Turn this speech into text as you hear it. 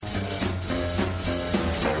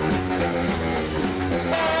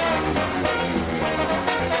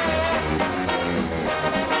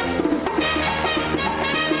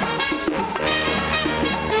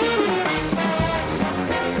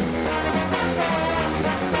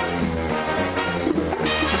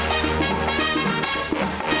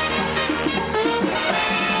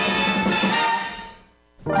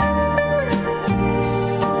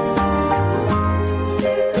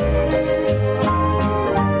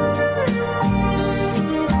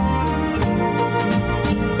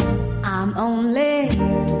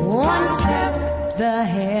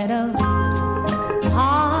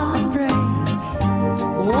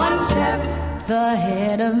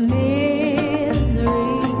ahead of misery.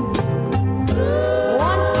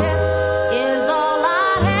 One step is all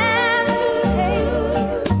I have to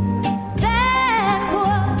take.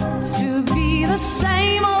 Backwards to be the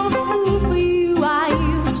same old fool for you I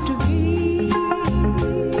used to be.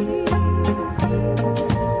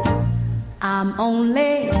 I'm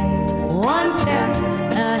only one step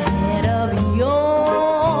ahead of your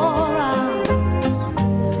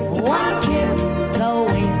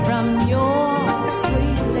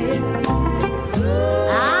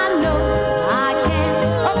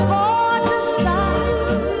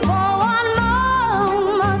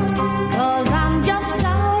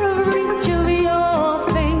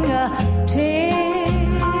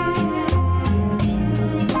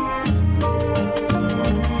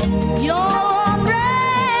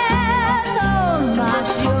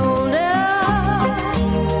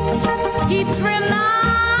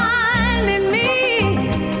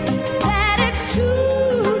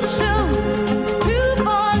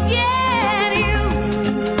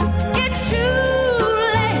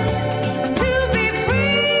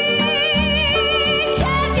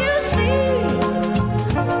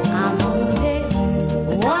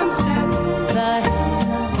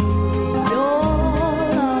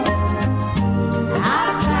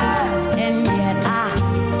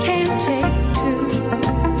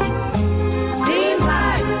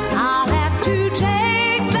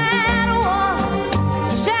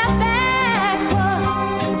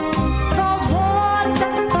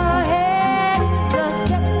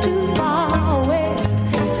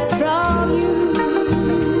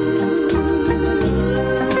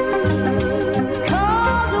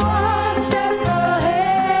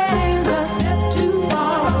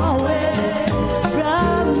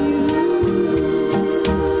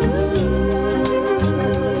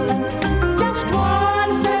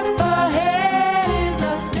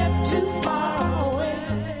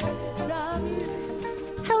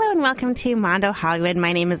Welcome to Mondo Hollywood.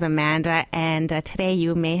 My name is Amanda, and today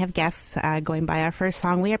you may have guessed, going by our first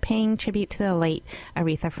song, we are paying tribute to the late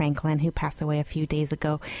Aretha Franklin, who passed away a few days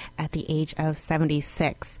ago at the age of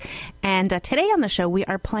 76. And today on the show, we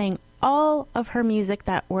are playing all of her music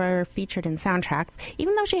that were featured in soundtracks,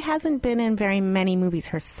 even though she hasn't been in very many movies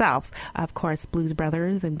herself. Of course, Blues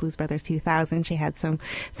Brothers and Blues Brothers 2000, she had some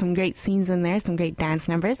great scenes in there, some great dance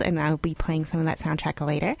numbers, and I'll be playing some of that soundtrack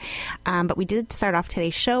later. But we did start off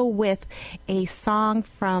today's show with a song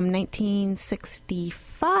from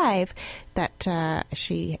 1965 that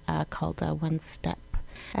she called One Step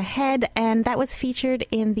Ahead, and that was featured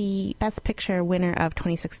in the Best Picture winner of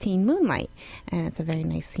 2016, Moonlight, and it's a very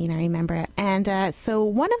nice scene. I remember it. And so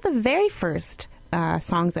one of the very first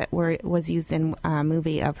songs that was used in a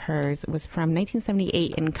movie of hers was from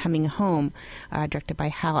 1978 in Coming Home, directed by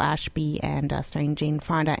Hal Ashby and starring Jane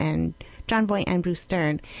Fonda and John Voight and Bruce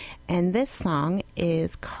Dern. And this song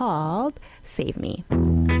is called Save Me.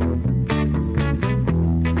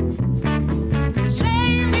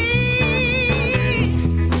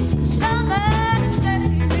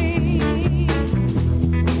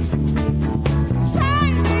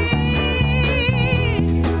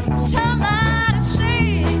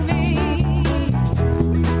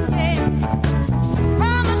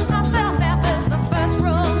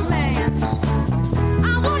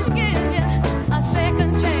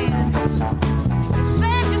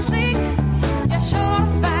 Sure.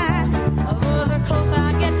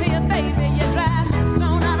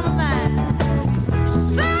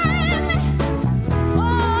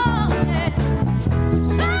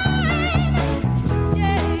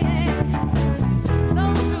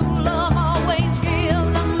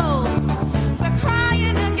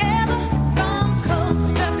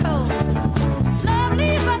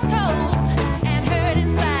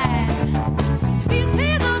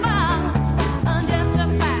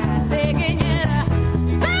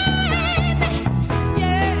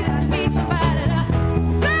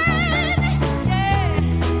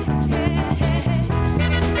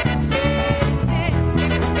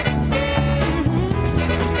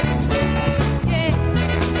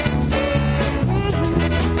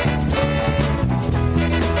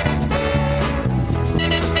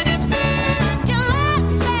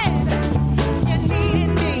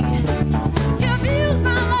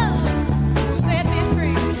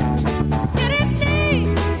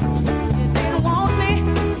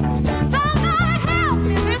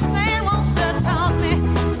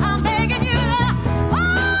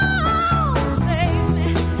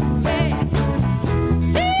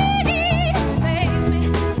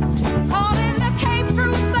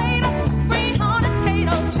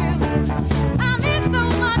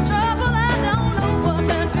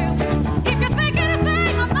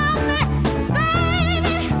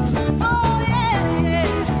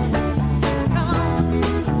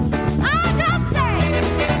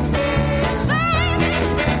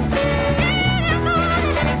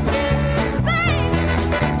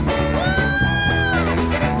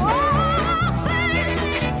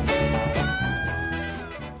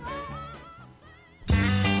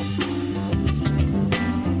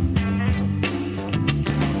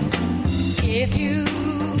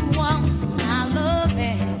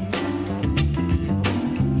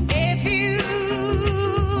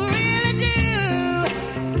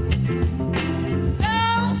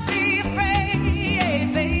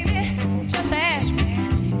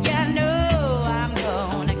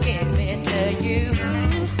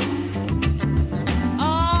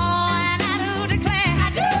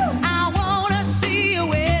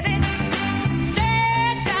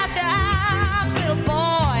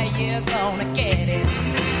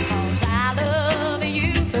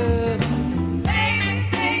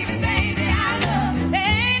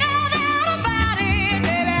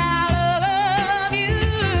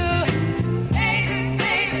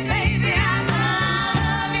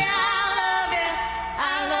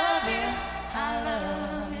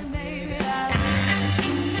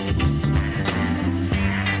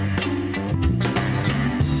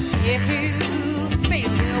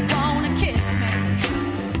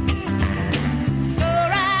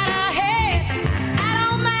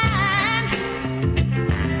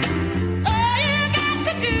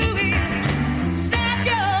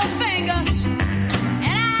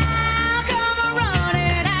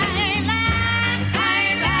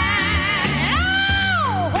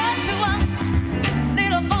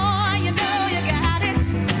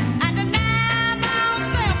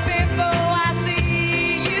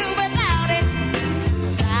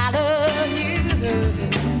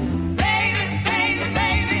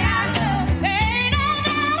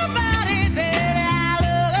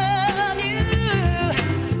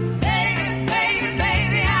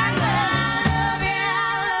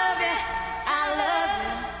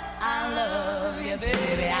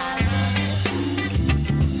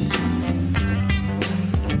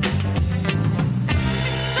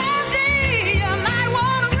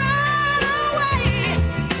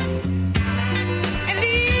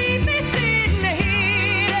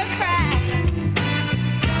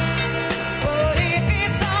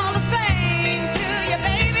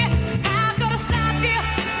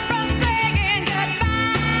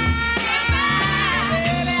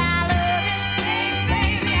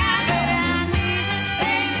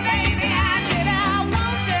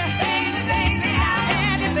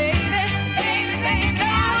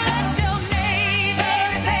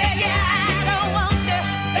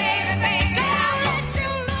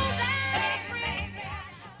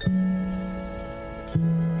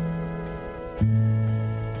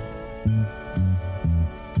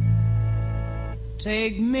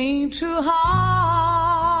 Take me to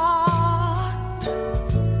heart,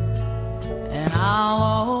 and I'll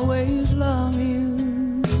always love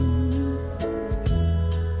you.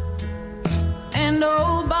 And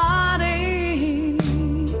nobody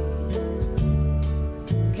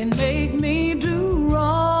can make me do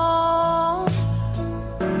wrong.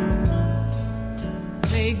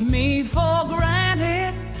 Take me for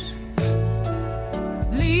granted,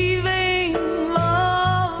 leaving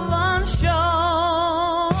love unshown.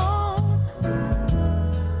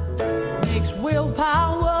 Makes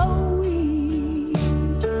willpower weak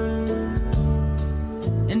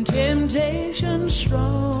and temptation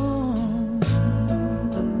strong.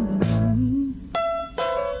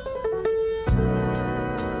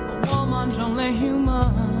 A woman's only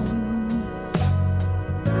human.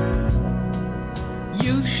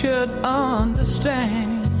 You should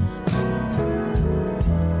understand.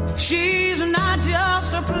 She's not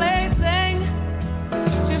just a plaything.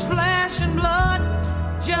 She's flesh and blood,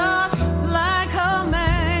 just like her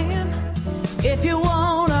man. If you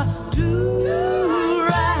wanna do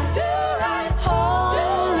right, whole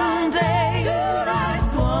day,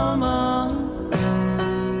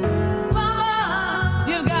 woman,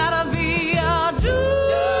 you gotta be a do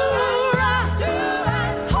right,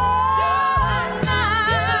 whole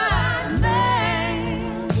night man.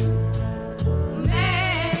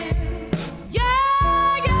 Yeah,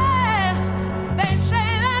 yeah. They say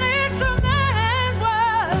that it's a man's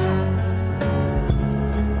world,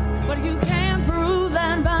 but you can't prove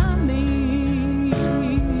that by me.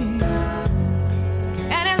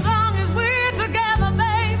 And as long as we're together,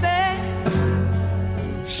 baby,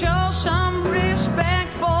 show some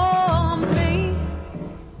respect for me.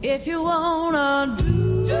 If you wanna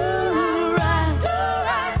do right,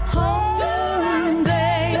 whole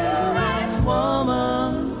day,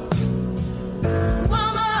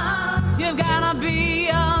 woman, you've gotta be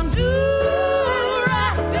a do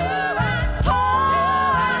right,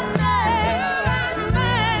 whole night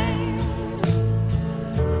man.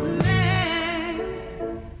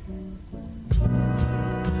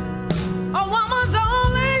 A woman's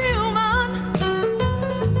only human.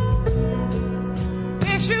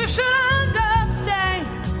 This you should understand.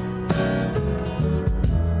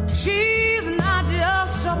 She's not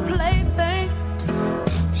just a plaything.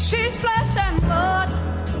 She's flesh and blood,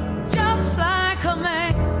 just like a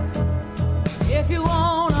man. If you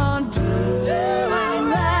wanna do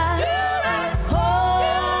right,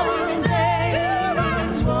 whole day,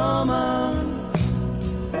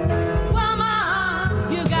 woman,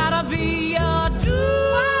 you gotta be a do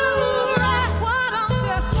right, why don't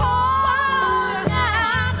you hold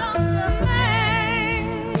man?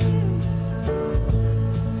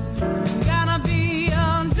 Gotta be a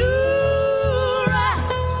do right,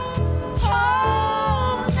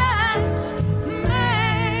 whole night man.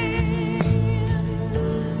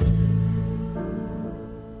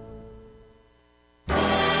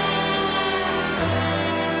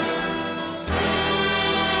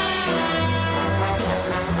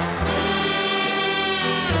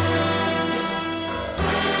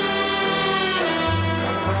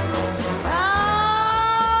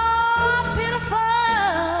 Ah, pitiful,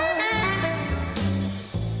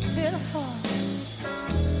 pitiful.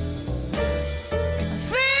 I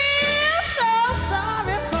feel so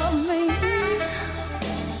sorry for me.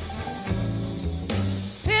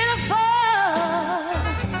 Pitiful,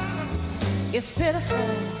 it's pitiful.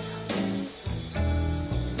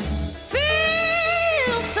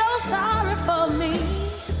 Feel so sorry for me.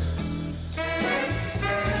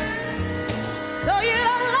 Though you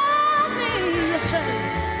don't love me, you say,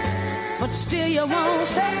 but still you won't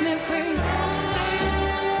set me free.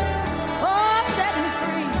 Oh, set me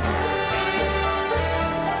free.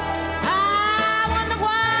 I wonder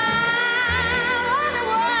why,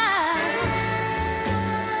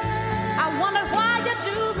 I wonder why you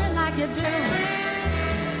do me like you do.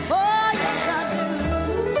 Oh, yes, I do.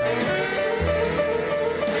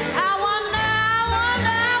 I wonder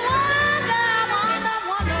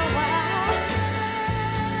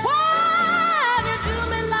why you do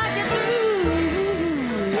me like you do.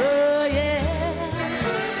 Oh, yeah.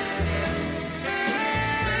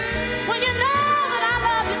 When you know that I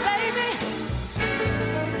love you, baby,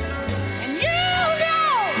 and you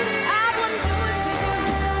know I wouldn't do it to you.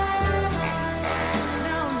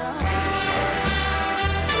 No, no.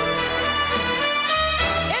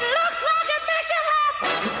 It looks like it makes you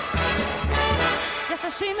happy just to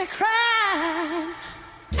see me crying.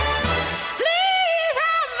 Please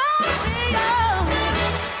have mercy on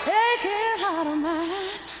aching heart of mine.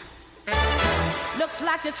 Looks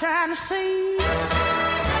like you're trying to see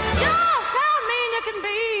just how mean you can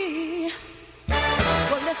be.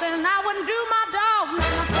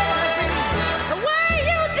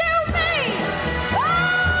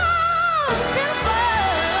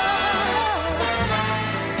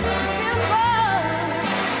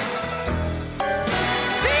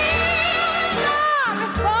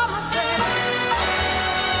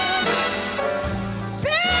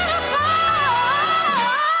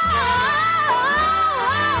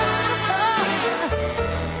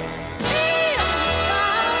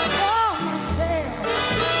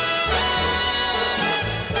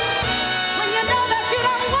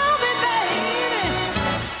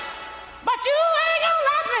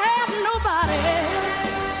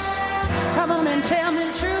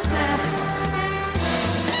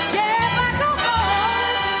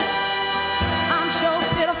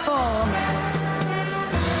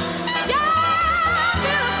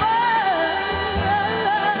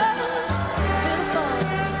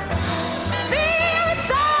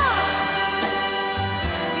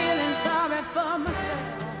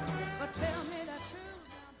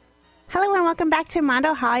 and welcome back to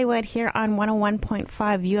Mondo Hollywood here on 101.5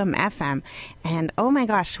 UMFM. And oh my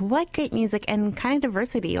gosh, what great music and kind of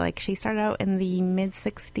diversity. Like, she started out in the mid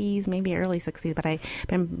 60s, maybe early 60s, but I've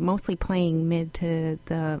been mostly playing mid to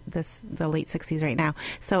the late 60s right now.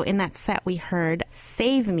 So in that set, we heard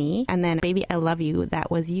Save Me and then Baby I Love You, that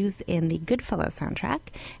was used in the Goodfellas soundtrack.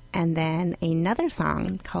 And then another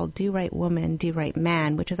song called Do Right Woman, Do Right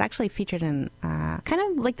Man, which was actually featured in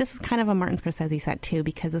this is kind of a Martin Scorsese set too,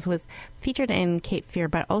 because this was featured in Cape Fear,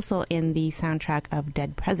 but also in the soundtrack of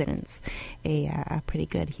Dead Presidents, a pretty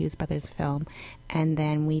good Hughes Brothers film. And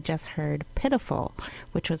then we just heard Pitiful,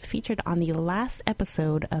 which was featured on the last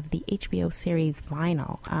episode of the HBO series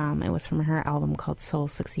Vinyl. It was from her album called Soul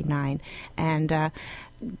 69. And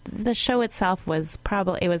the show itself was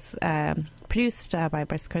produced by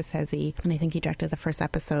Scorsese, and I think he directed the first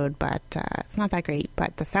episode, but it's not that great.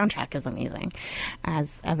 But the soundtrack is amazing,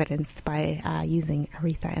 as evidenced by using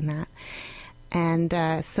Aretha in that.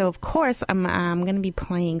 And so, of course, I'm going to be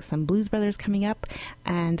playing some Blues Brothers coming up.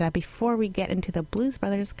 And before we get into the Blues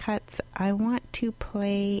Brothers cuts, I want to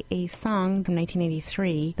play a song from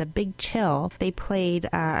 1983, The Big Chill. They played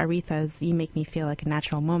Aretha's You Make Me Feel Like a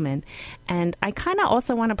Natural Woman. And I kind of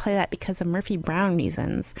also want to play that because of Murphy Brown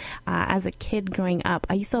reasons. As a kid growing up,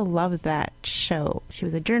 I used to love that show. She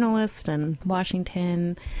was a journalist in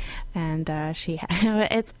Washington. And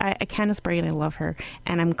Candice Bergen, I love her.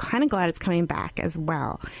 And I'm kind of glad it's coming back as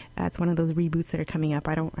well. It's one of those reboots that are coming up.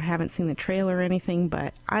 I haven't seen the trailer or anything,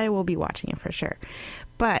 but I will be watching it for sure.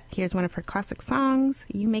 But here's one of her classic songs,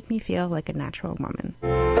 You Make Me Feel Like a Natural Woman.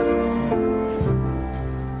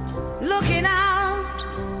 Looking out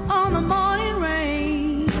on the morning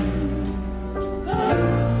rain,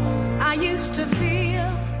 I used to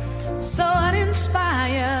feel so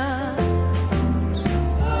uninspired.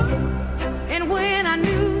 And when I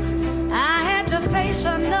knew I had to face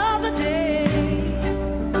another day,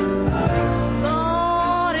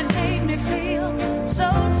 Lord, it made me feel so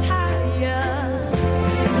tired.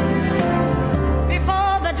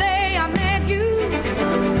 Before the day I met you,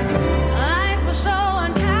 life was so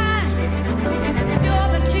unkind. And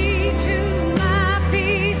you're the key to my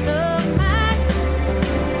peace of mind.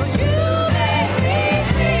 'Cause you make me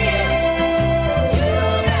feel, you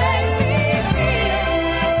make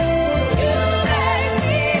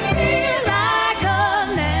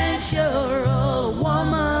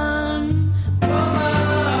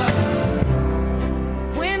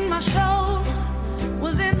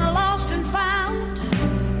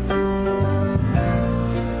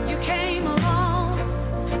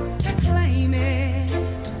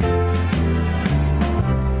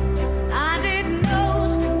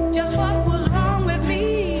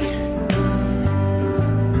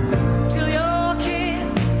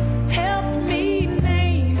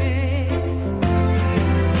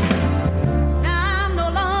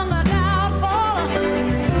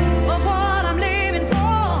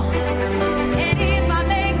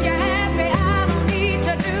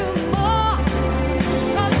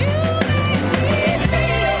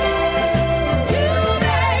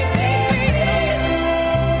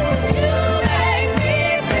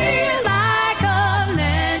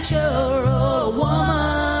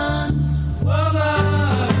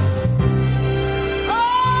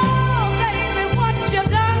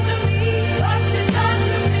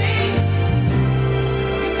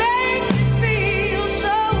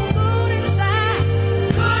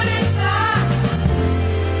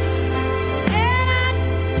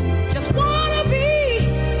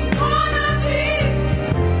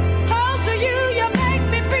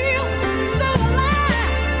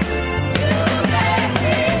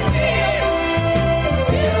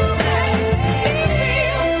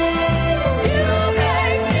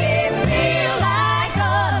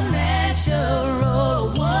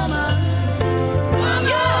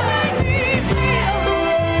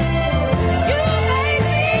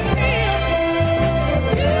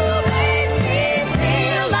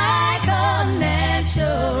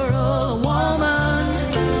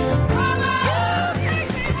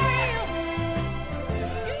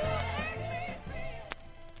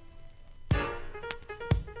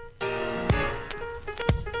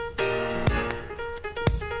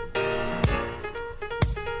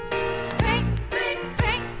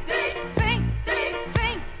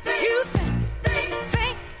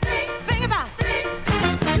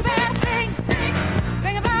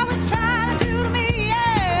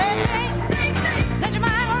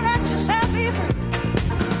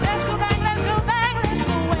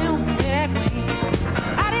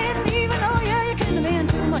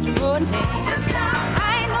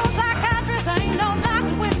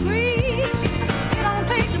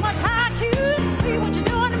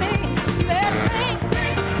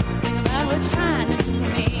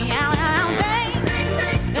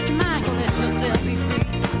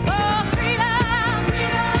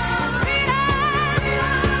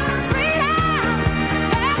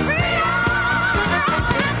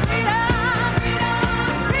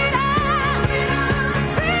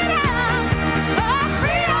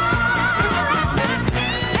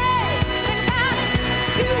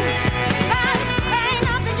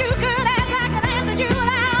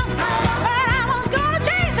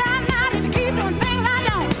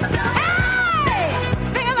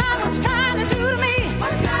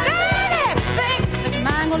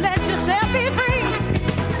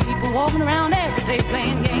roaming around every day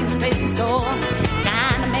playing games and taking scores,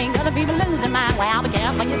 trying to make other people lose their mind. Well, be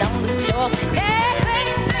careful you don't lose yours. Yeah,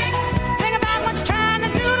 think about what you're trying to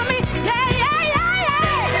do to me. Yeah.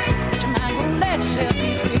 But your mind won't let yourself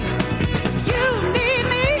be free. You need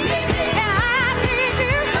me, and I need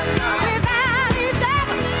you. Without each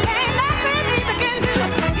other, ain't nothing either can do.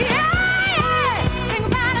 Yeah. Think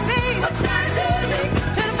about it, babe. What's trying to do to me?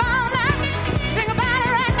 To the bone now. Think about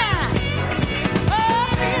it right now. Oh,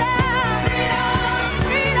 freedom, freedom,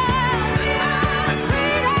 freedom,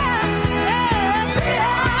 freedom, yeah,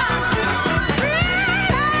 freedom,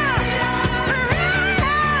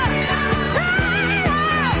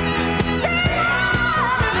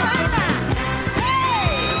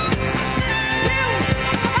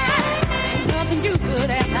 nothing you could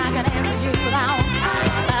ask, I could answer you without.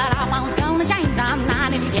 But I was gonna change, I'm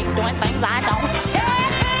not, and you keep doing things I don't. Yeah,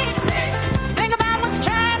 think about what you're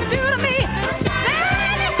trying to do to me.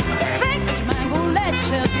 Think that your mind won't let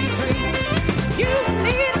yourself be free. You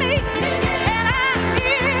need me, and I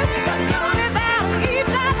need you. Without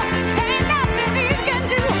each other, ain't nothing you can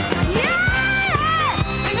do. Yeah,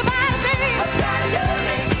 think about it, baby. What's trying to do to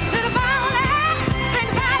me? To the bone now. Think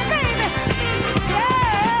about it, baby. Yeah,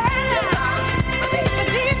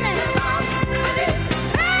 this evening.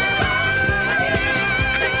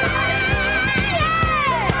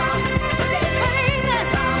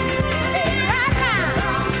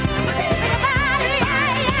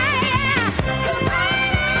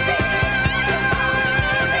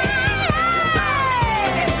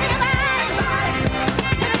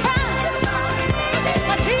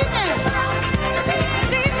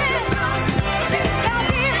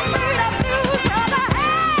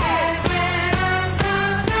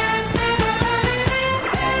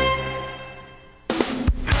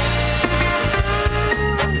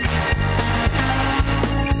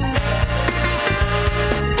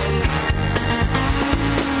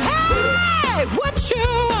 Hey, what you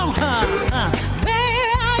want, baby,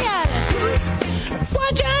 I got it.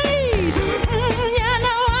 What you need, you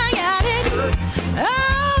know I got it.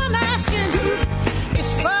 All I'm asking is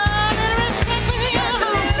for the respect when you get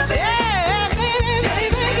home. Yeah,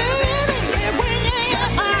 baby, when you get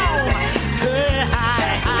home. Hey, hi.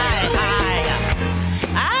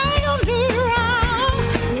 I ain't gonna do you wrong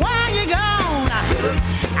while you're gone.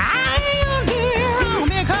 I ain't gonna do you wrong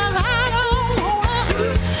because I don't wanna.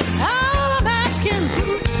 All I'm asking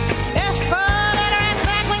is for that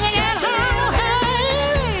respect when you get home.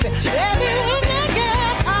 Hey, baby, when you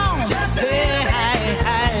get home. Hey,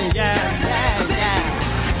 yeah.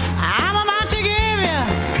 I'm about to give you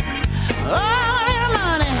all a little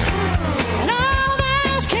money, and all I'm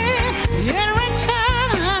asking in return,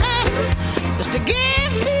 honey, is to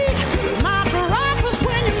give me my breakfast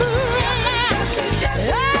when you move.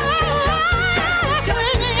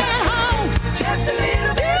 When you get home, just a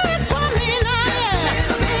little bit. Do it for me now.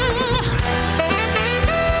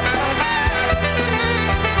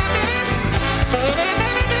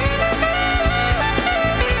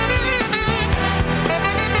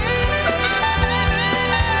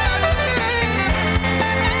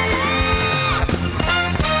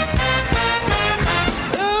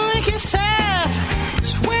 Ooh, kisses,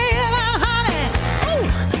 sweet and honey. Ooh,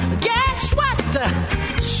 guess what?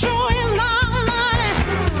 Sure is not money.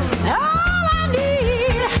 All I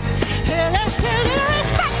need is just a little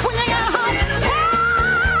respect when you get home. Hey,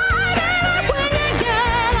 when you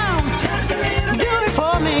get home, just a little. Do it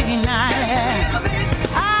for me now.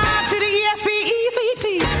 I to the ESPECT,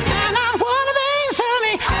 and I wanna be to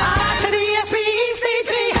me. I to the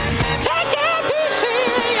ESPECT, take it to see.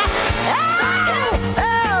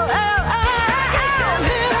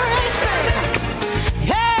 Little respect.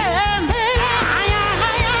 Yeah, baby.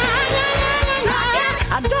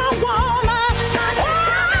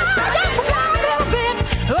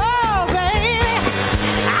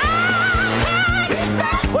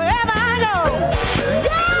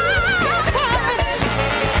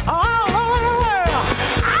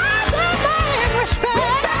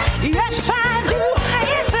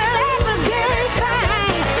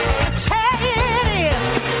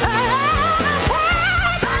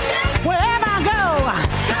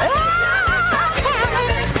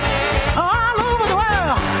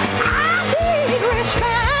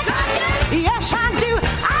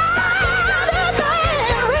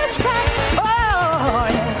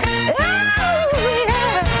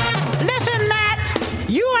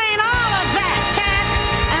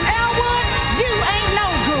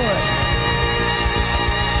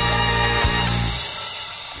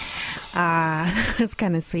 was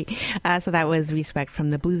kind of sweet. So that was Respect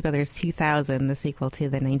from the Blues Brothers 2000, the sequel to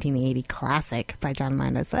the 1980 classic by John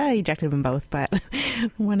Landis. I ejected them both, but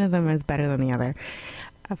one of them is better than the other.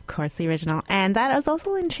 Of course, the original. And that was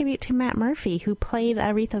also in tribute to Matt Murphy, who played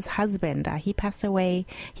Aretha's husband. He passed away.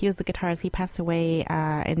 He was the guitarist. He passed away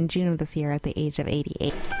in June of this year at the age of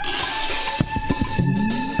 88.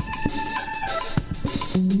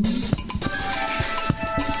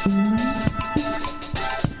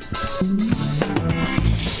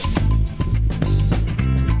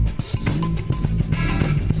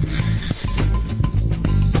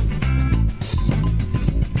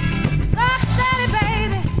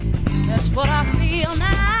 What I feel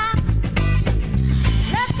now.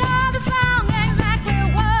 Let's call the song exactly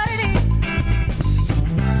what it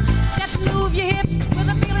is. Just move your hips with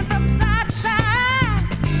a feeling from side to side.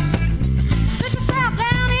 Sit yourself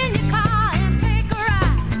down in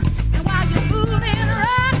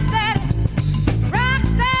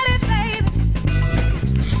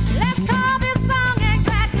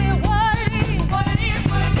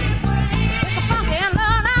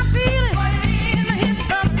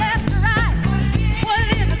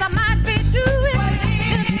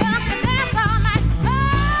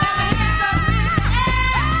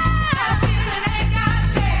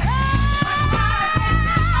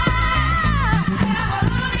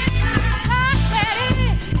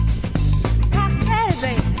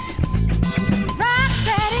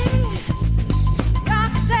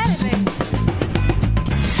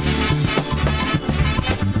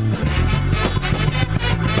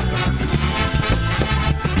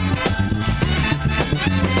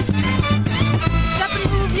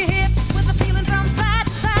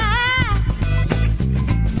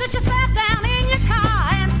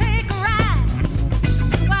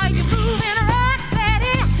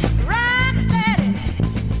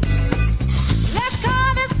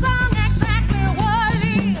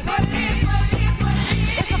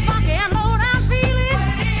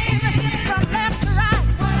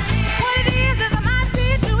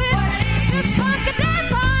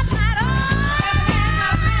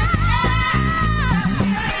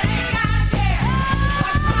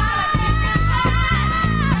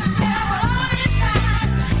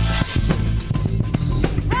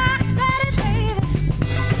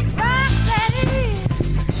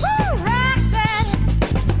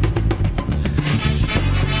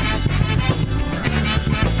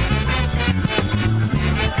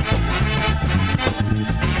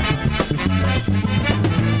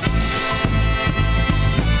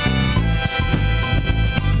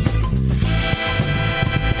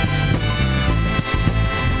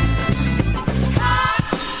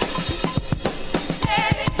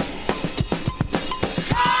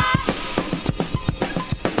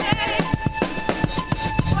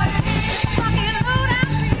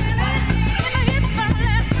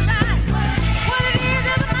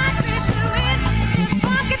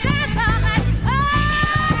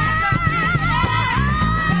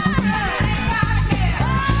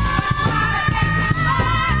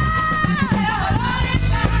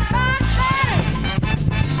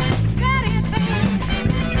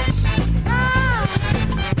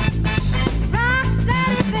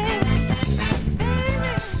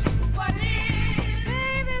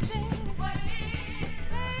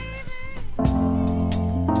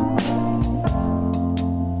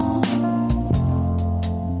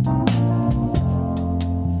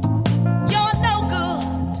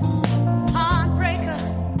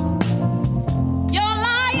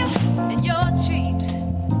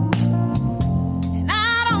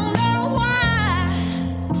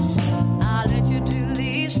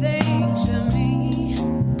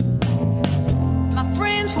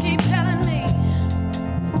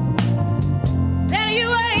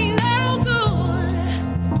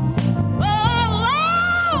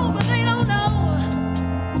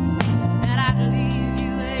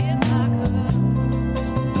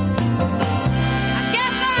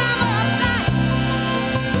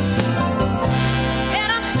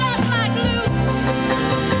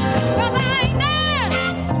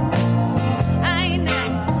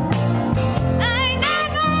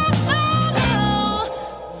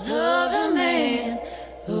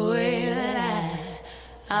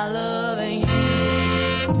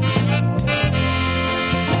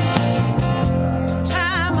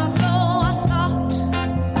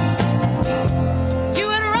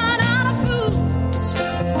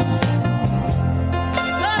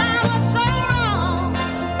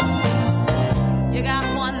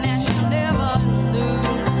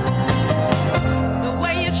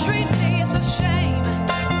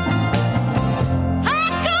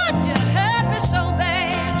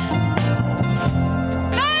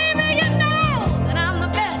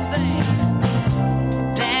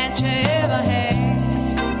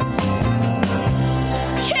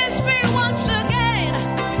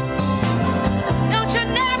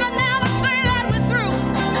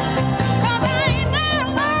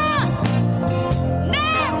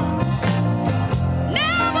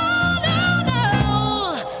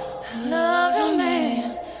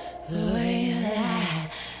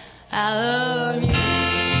I love you.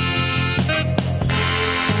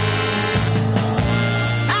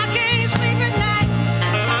 I can't sleep at night,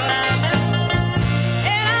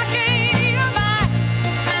 and I can't eat a bite.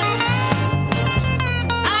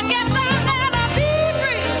 I guess I'll never be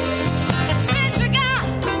free since you got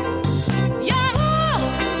your love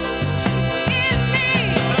in me.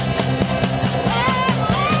 Oh,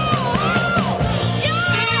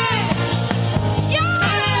 yeah, yeah.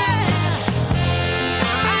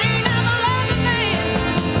 I ain't never loved a man.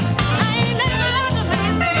 I ain't never loved a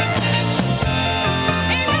man, baby.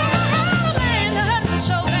 Ain't never had a man that hurt me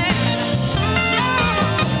so bad. No,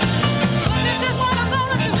 but this is what I'm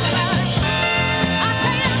gonna do about it. I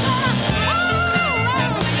tell you, I'm gonna hold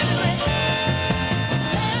on, baby.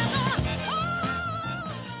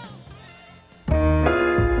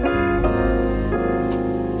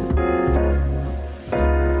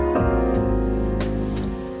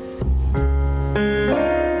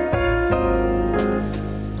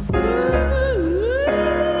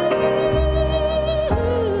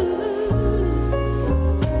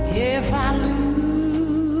 If I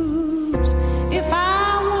lose, if I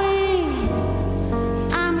win,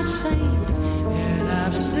 I'm a saint and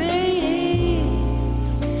I've sinned.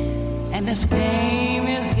 And this game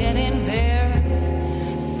is getting very,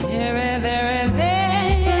 very, very,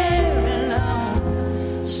 very long.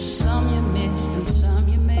 Some you miss and some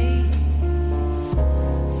you made.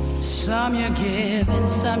 Some you give and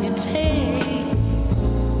some you take.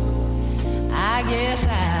 I guess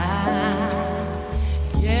I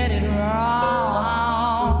get it wrong.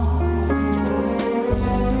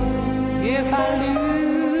 If I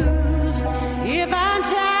lose, if I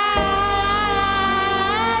die,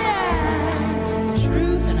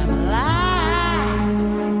 truth and I'm alive,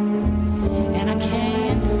 and I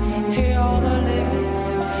can't hear all the lyrics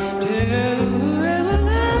to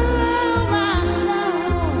my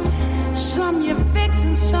song. Some you fix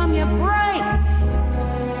and some you break.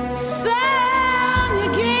 Some you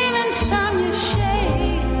give and some you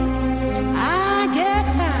shake. I guess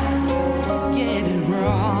I get it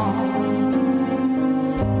wrong.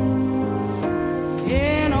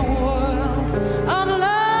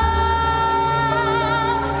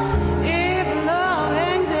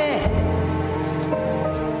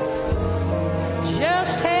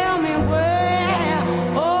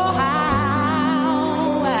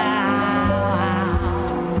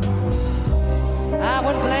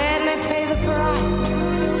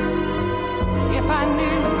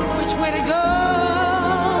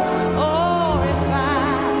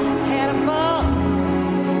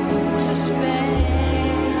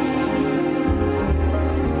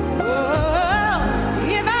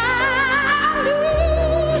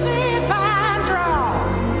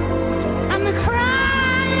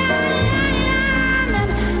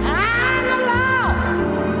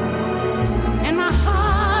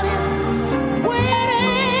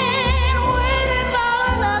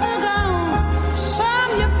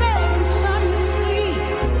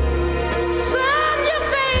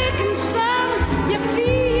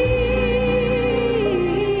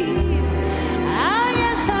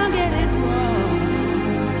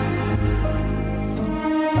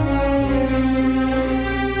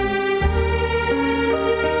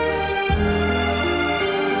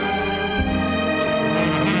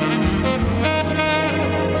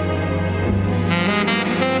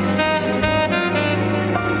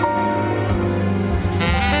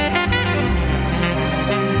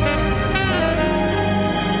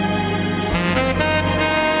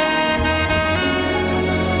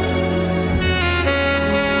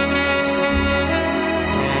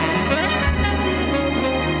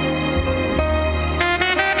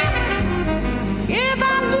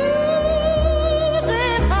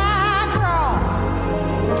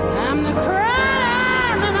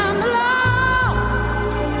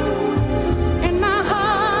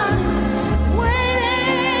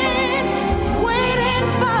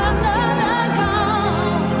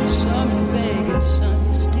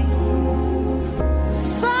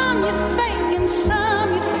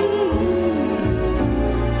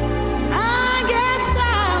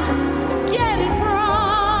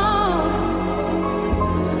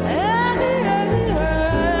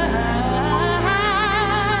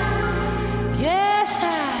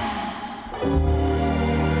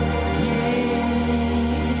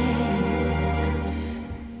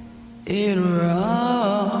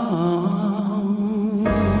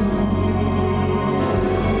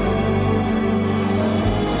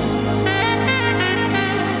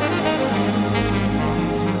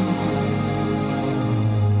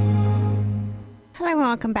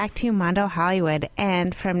 welcome back to Mondo Hollywood.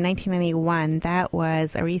 And from 1991, that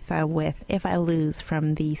was Aretha with If I Lose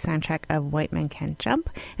from the soundtrack of White Men Can't Jump.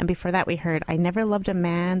 And before that, we heard I Never Loved a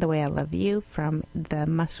Man the Way I Love You from the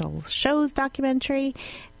Muscle Shows documentary.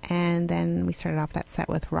 And then we started off that set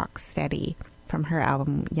with Rock Steady from her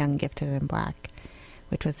album Young, Gifted, and Black,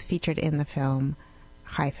 which was featured in the film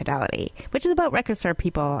High Fidelity, which is about record store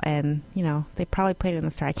people, and you know they probably played it in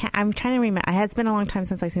the store. I'm trying to remember. It's been a long time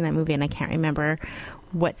since I've seen that movie, and I can't remember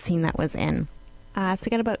what scene that was in. So we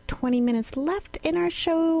got about 20 minutes left in our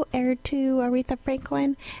show, aired to Aretha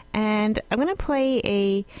Franklin, and I'm gonna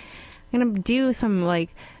do some like.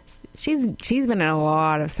 She's been in a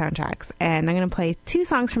lot of soundtracks, and I'm going to play two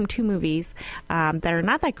songs from two movies that are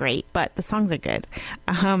not that great, but the songs are good.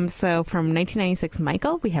 So from 1996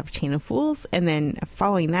 Michael, we have Chain of Fools, and then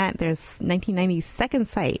following that, there's 1990's Second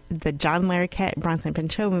Sight, the John Larroquette, Bronson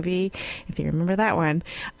Pinchot movie, if you remember that one,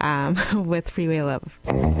 with Freeway Love.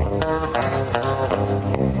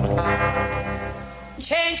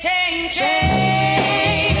 Chain, chain,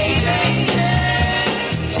 chain, chain, chain, chain,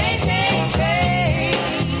 chain, chain, chain.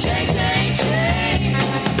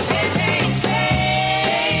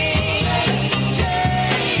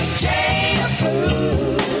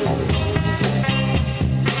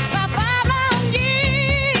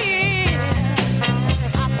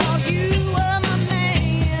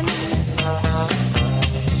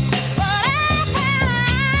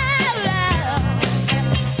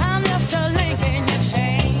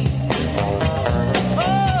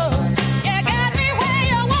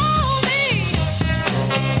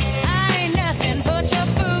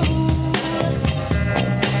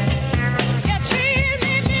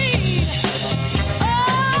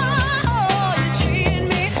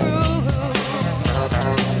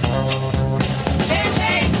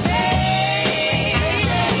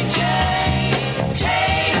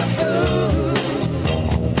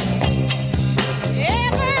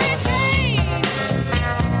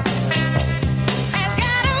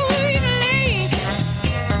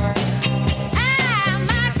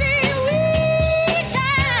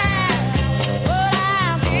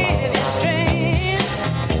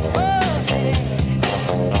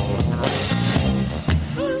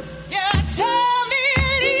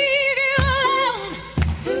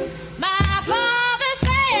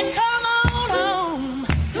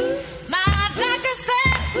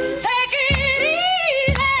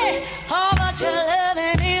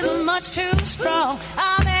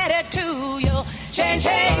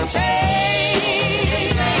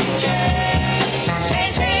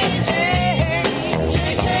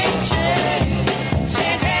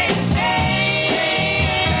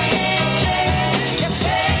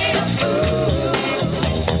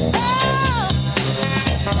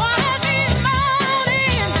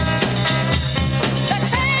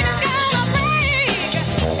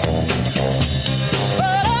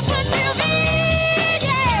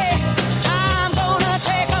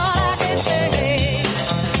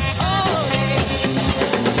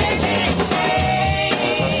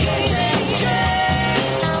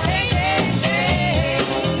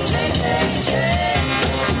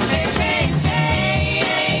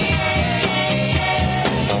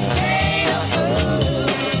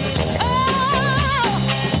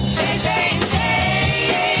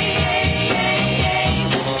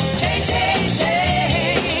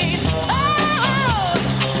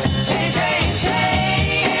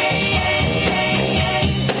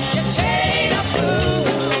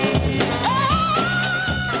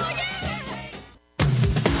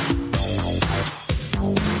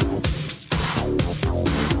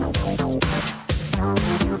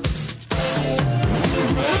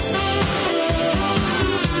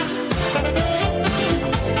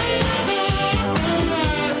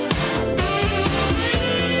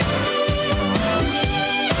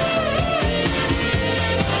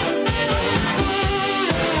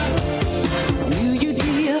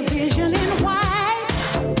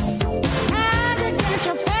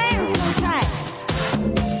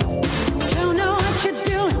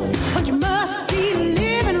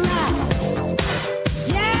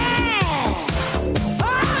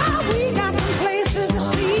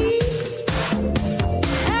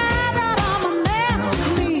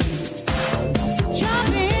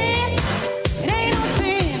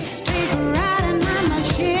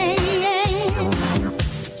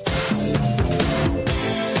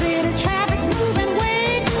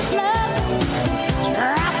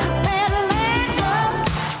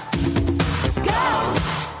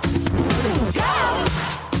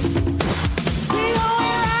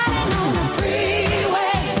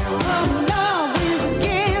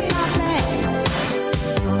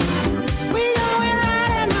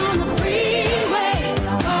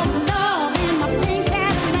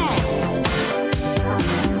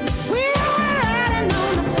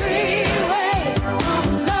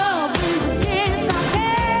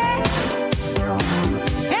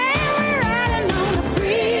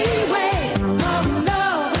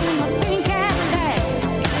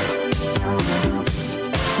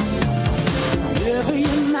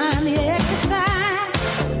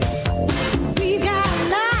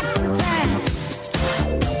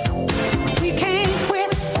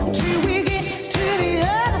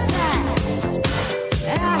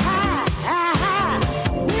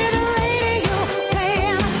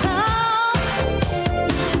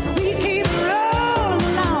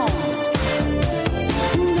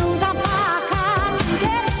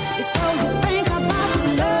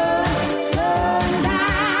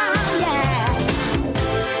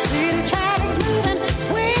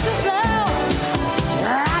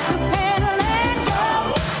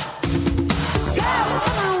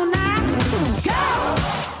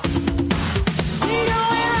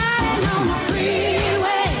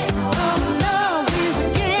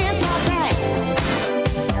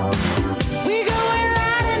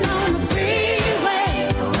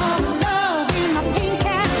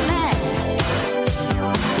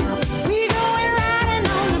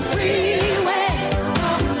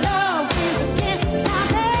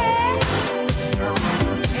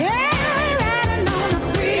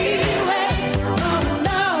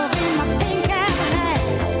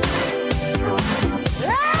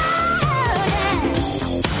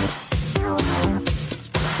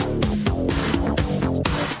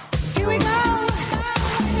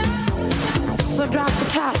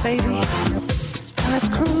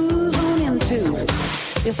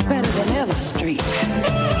 It's better than ever, Street.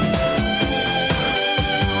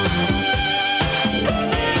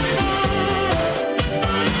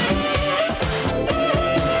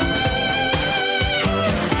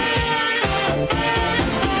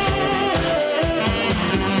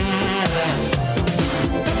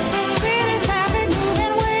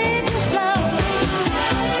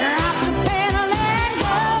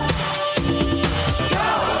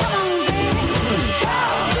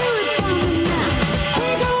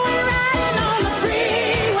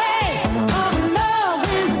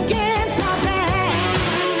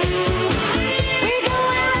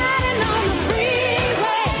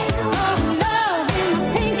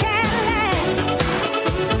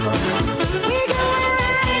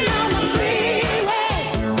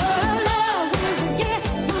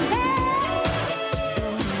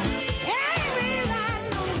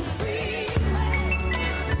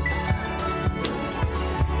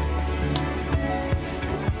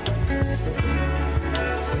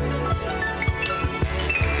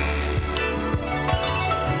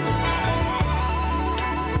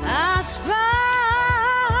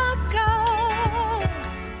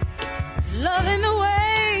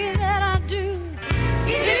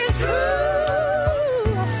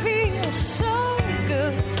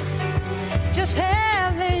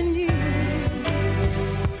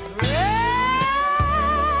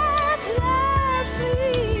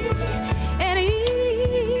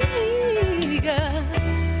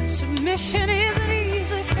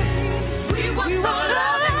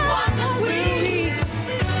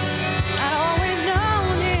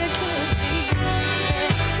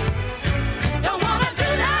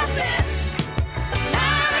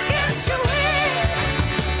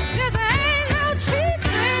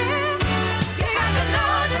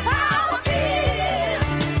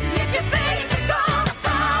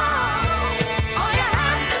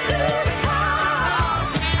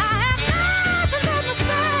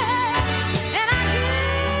 And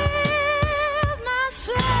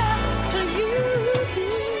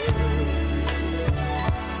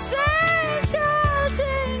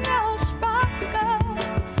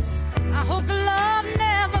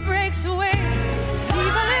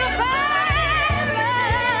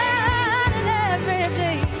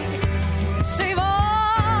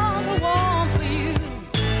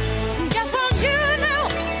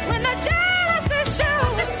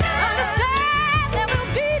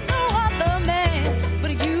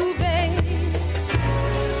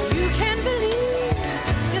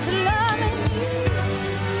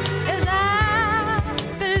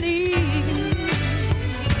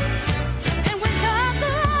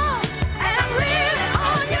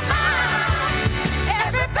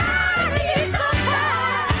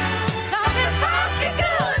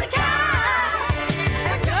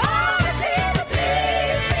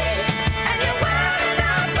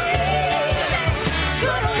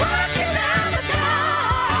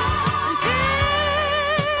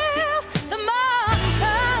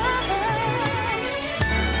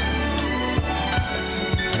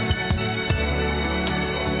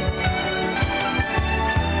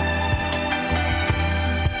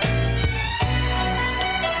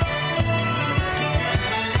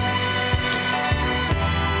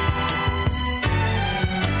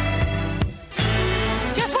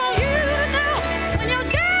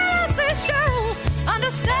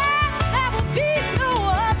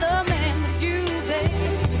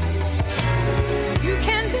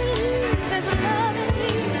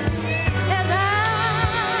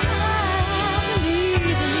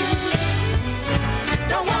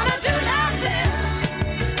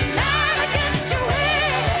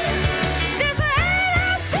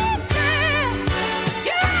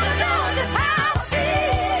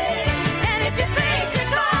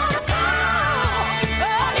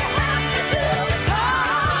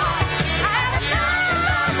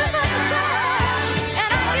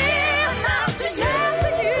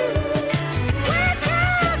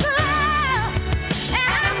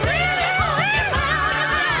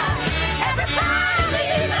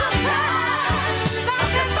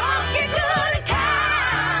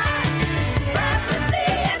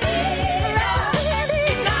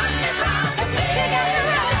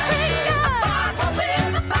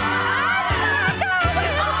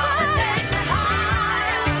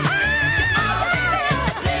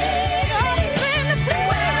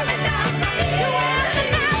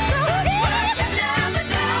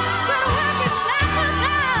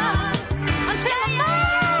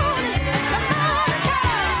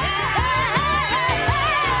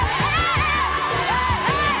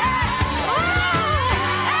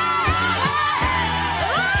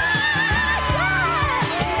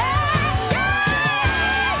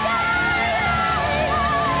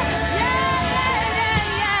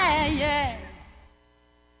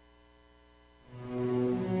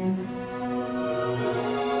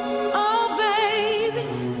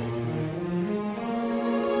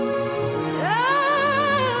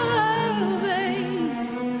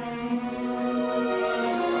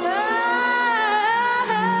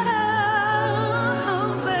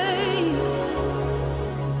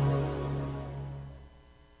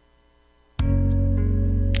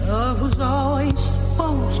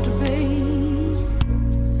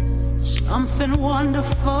something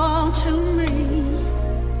wonderful to me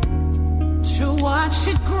to watch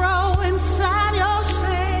it grow inside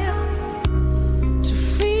yourself, to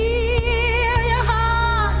feel your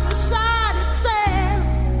heart beside itself.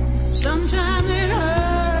 Sometimes it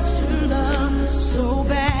hurts to love so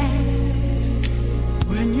bad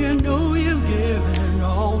when you know you've given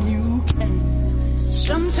all you can.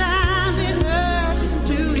 Sometimes it hurts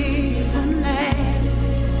to even that.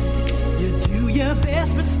 You do your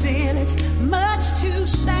best, but still it's much too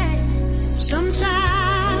sad.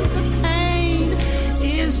 Sometimes the pain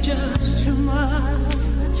is just too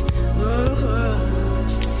much,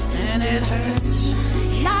 and it hurts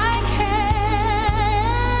like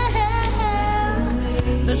hell.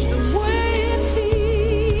 That's the way it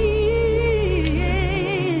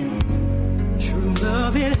feels. True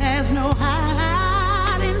love, it has no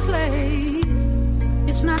hiding place.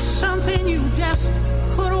 It's not something you just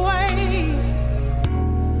put away.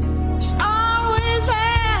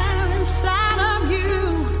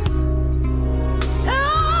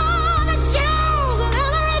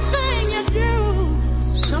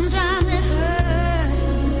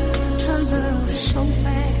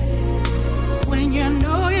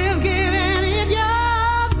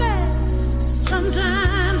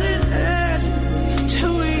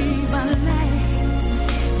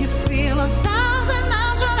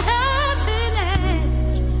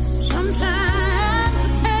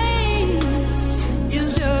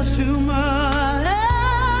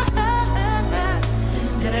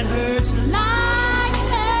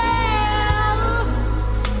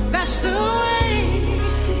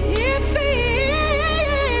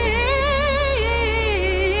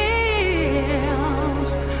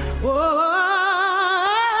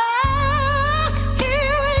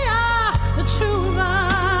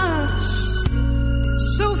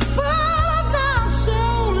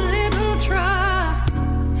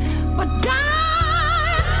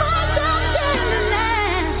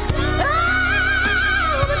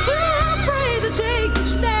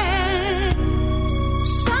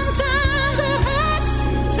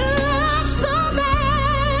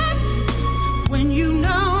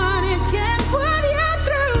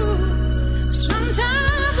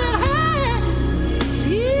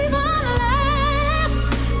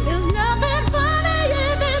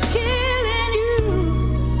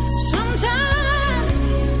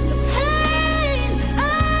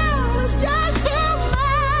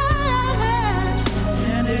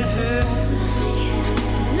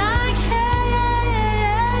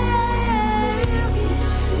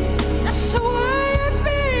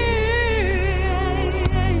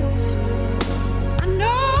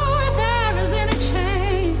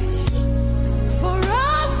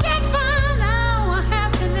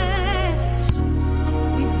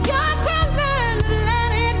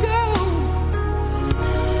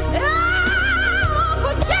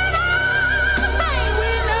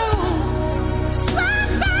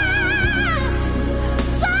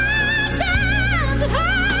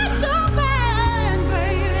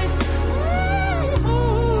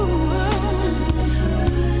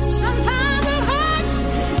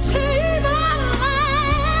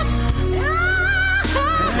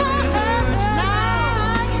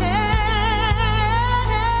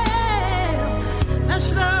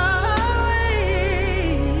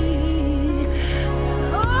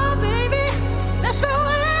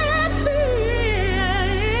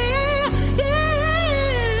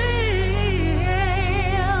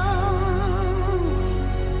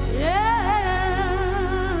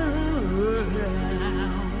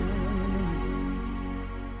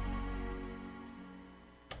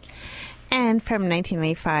 And from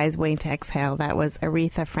 1995's Waiting to Exhale, that was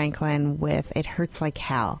Aretha Franklin with It Hurts Like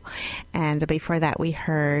Hell. And before that, we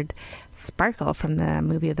heard Sparkle from the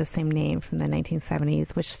movie of the same name from the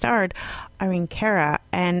 1970s, which starred Irene Cara.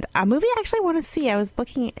 And a movie I actually want to see. I was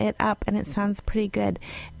looking it up, and it sounds pretty good.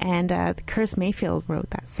 And Curtis Mayfield wrote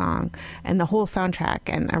that song and the whole soundtrack.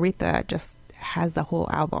 And Aretha just has the whole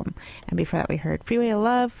album. And before that, we heard Freeway of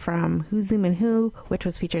Love from Who's Zooming Who, which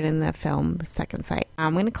was featured in the film Second Sight.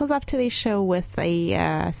 I'm going to close off today's show with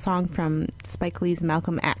a song from Spike Lee's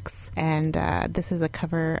Malcolm X. And this is a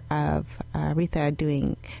cover of Aretha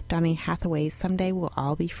doing Donny Hathaway's Someday We'll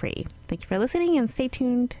All Be Free. Thank you for listening, and stay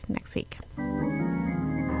tuned next week.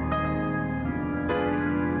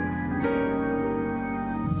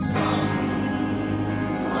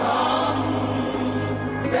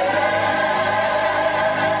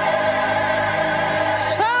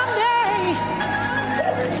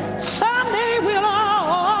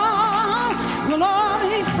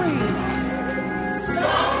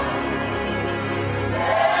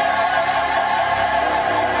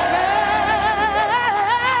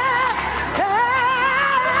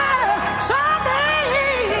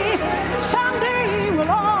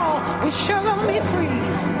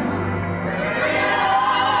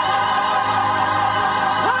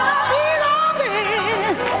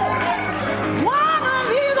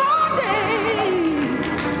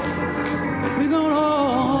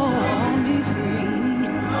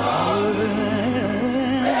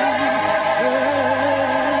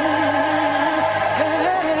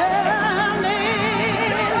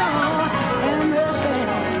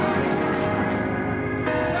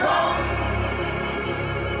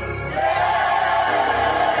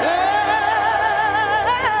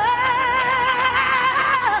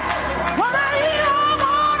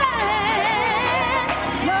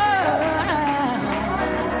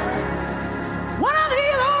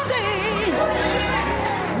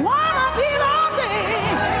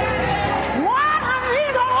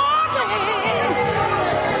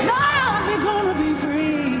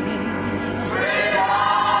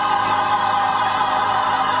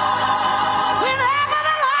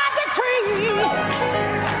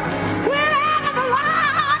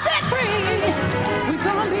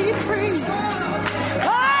 free.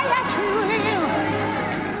 Oh, yes, we will.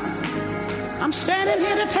 I'm standing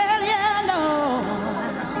here to tell you,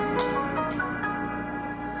 Lord.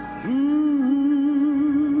 Mm-hmm.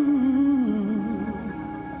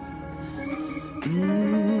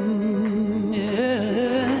 Mm-hmm.